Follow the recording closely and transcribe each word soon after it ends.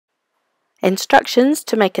Instructions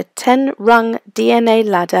to make a 10-rung DNA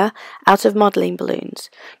ladder out of modelling balloons,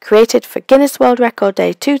 created for Guinness World Record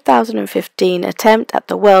Day 2015 attempt at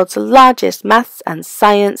the world's largest maths and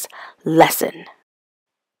science lesson.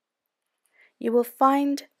 You will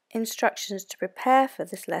find instructions to prepare for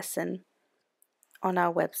this lesson on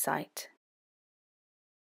our website.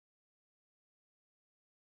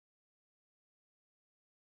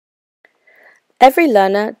 Every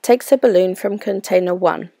learner takes a balloon from container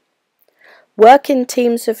 1. Work in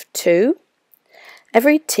teams of 2.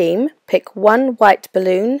 Every team pick one white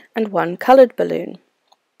balloon and one coloured balloon.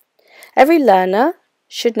 Every learner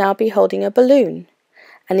should now be holding a balloon,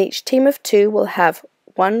 and each team of 2 will have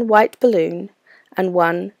one white balloon and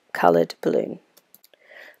one coloured balloon.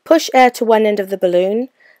 Push air to one end of the balloon,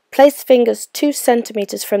 place fingers 2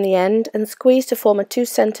 centimeters from the end and squeeze to form a 2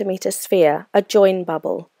 centimeter sphere, a join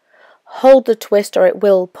bubble. Hold the twist or it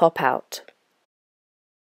will pop out.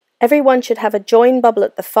 Everyone should have a join bubble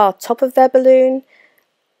at the far top of their balloon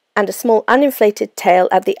and a small uninflated tail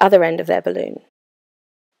at the other end of their balloon.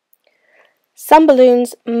 Some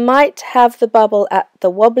balloons might have the bubble at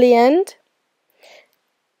the wobbly end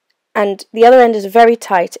and the other end is very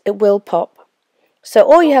tight, it will pop. So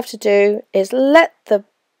all you have to do is let the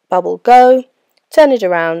bubble go, turn it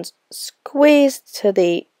around, squeeze to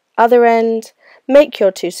the other end, make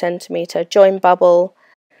your 2 centimeter join bubble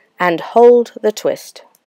and hold the twist.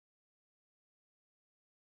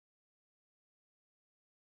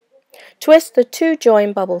 Twist the 2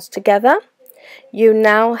 join bubbles together. You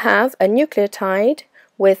now have a nucleotide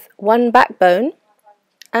with one backbone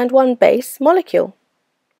and one base molecule.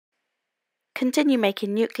 Continue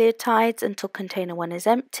making nucleotides until container 1 is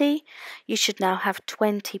empty. You should now have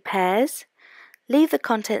 20 pairs. Leave the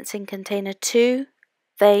contents in container 2.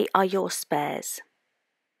 They are your spares.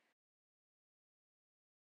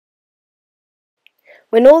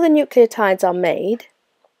 When all the nucleotides are made,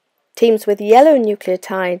 teams with yellow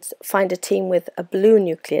nucleotides find a team with a blue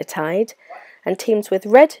nucleotide, and teams with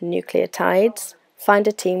red nucleotides find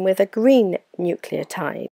a team with a green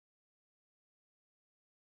nucleotide.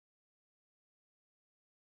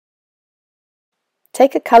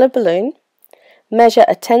 Take a colour balloon, measure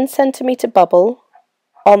a 10 centimeter bubble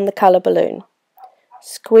on the colour balloon.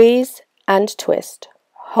 Squeeze and twist.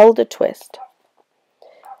 Hold the twist.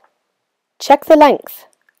 Check the length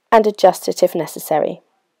and adjust it if necessary.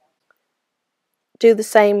 Do the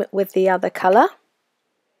same with the other colour.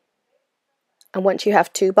 And once you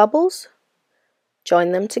have 2 bubbles,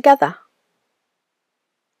 join them together.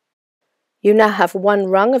 You now have 1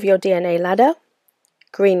 rung of your DNA ladder,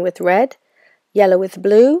 green with red, yellow with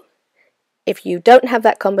blue. If you don't have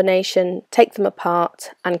that combination, take them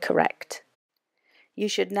apart and correct. You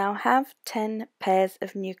should now have 10 pairs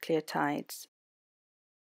of nucleotides.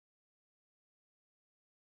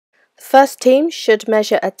 The first team should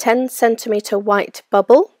measure a 10 centimeter white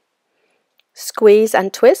bubble. Squeeze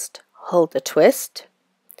and twist. Hold the twist.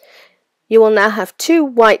 You will now have 2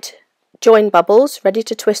 white join bubbles ready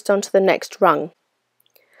to twist onto the next rung.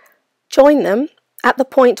 Join them at the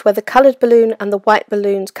point where the coloured balloon and the white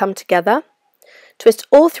balloons come together. Twist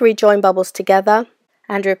all 3 join bubbles together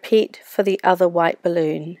and repeat for the other white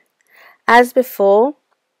balloon. As before,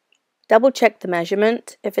 double check the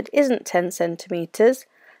measurement. If it isn't 10 centimeters,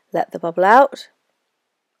 let the bubble out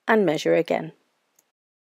and measure again.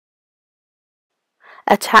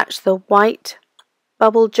 Attach the white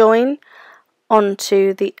bubble join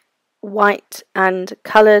onto the white and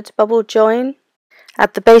coloured bubble join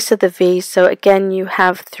at the base of the V, so again you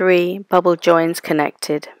have 3 bubble joins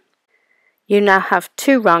connected. You now have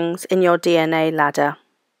 2 rungs in your DNA ladder.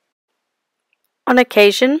 On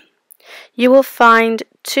occasion, you will find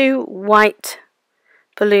 2 white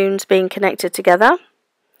balloons being connected together.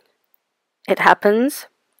 It happens,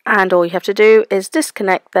 and all you have to do is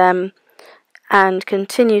disconnect them and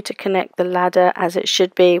continue to connect the ladder as it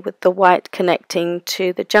should be, with the white connecting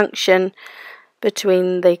to the junction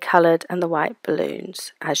between the coloured and the white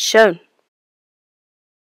balloons, as shown.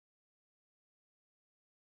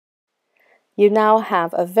 You now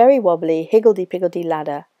have a very wobbly, higgledy-piggledy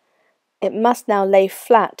ladder. It must now lay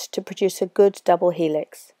flat to produce a good double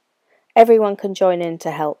helix. Everyone can join in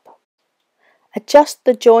to help. Adjust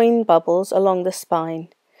the join bubbles along the spine.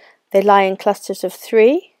 They lie in clusters of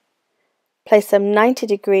 3. Place them 90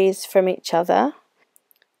 degrees from each other.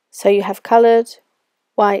 So you have coloured,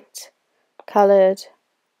 white, coloured,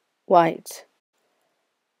 white.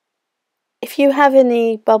 If you have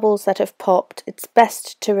any bubbles that have popped, it's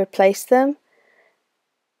best to replace them.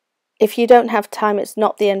 If you don't have time, it's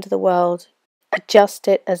not the end of the world. Adjust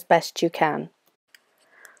it as best you can.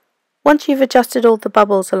 Once you've adjusted all the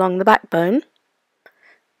bubbles along the backbone,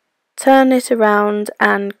 Turn it around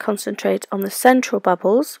and concentrate on the central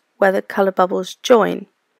bubbles where the colour bubbles join.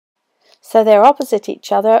 So they are opposite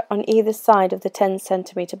each other on either side of the 10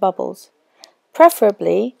 centimetre bubbles.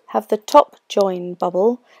 Preferably have the top join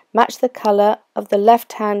bubble match the colour of the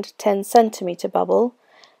left-hand 10 centimetre bubble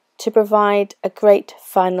to provide a great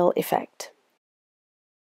final effect.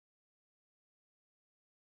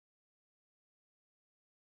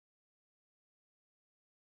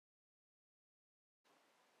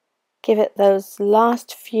 Give it those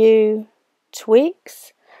last few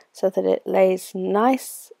tweaks so that it lays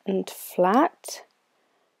nice and flat,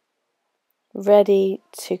 ready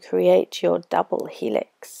to create your double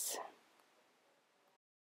helix.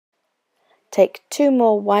 Take 2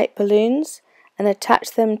 more white balloons and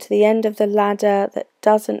attach them to the end of the ladder that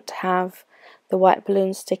doesn't have the white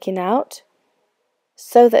balloon sticking out,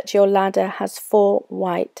 so that your ladder has 4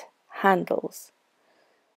 white handles.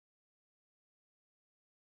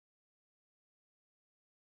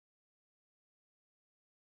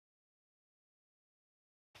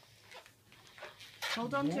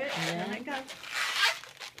 Hold on to it, and let it go.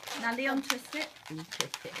 Now Leon, twist it. You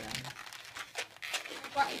twist it round.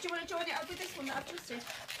 Right, do you want to join it up with this one that I've twisted?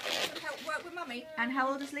 To help work with Mummy. And how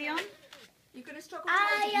old is Leon? You're going to struggle to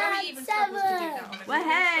hold it. Mummy even struggles to do that. Well,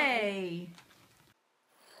 hey!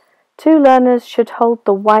 2 learners should hold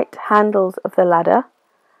the white handles of the ladder,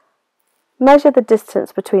 measure the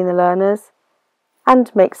distance between the learners, and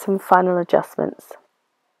make some final adjustments.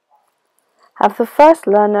 Have the first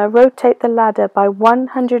learner rotate the ladder by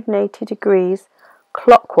 180 degrees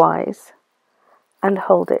clockwise and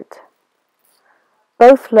hold it.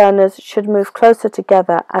 Both learners should move closer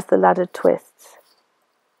together as the ladder twists.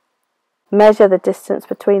 Measure the distance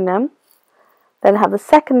between them. Then have the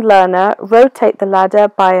second learner rotate the ladder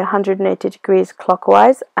by 180 degrees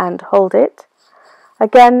clockwise and hold it.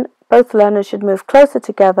 Again, both learners should move closer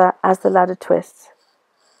together as the ladder twists.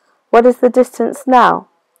 What is the distance now?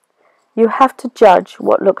 You have to judge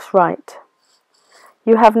what looks right.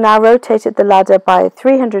 You have now rotated the ladder by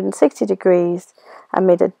 360 degrees and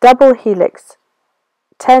made a double helix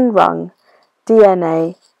 10-rung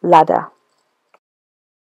DNA ladder.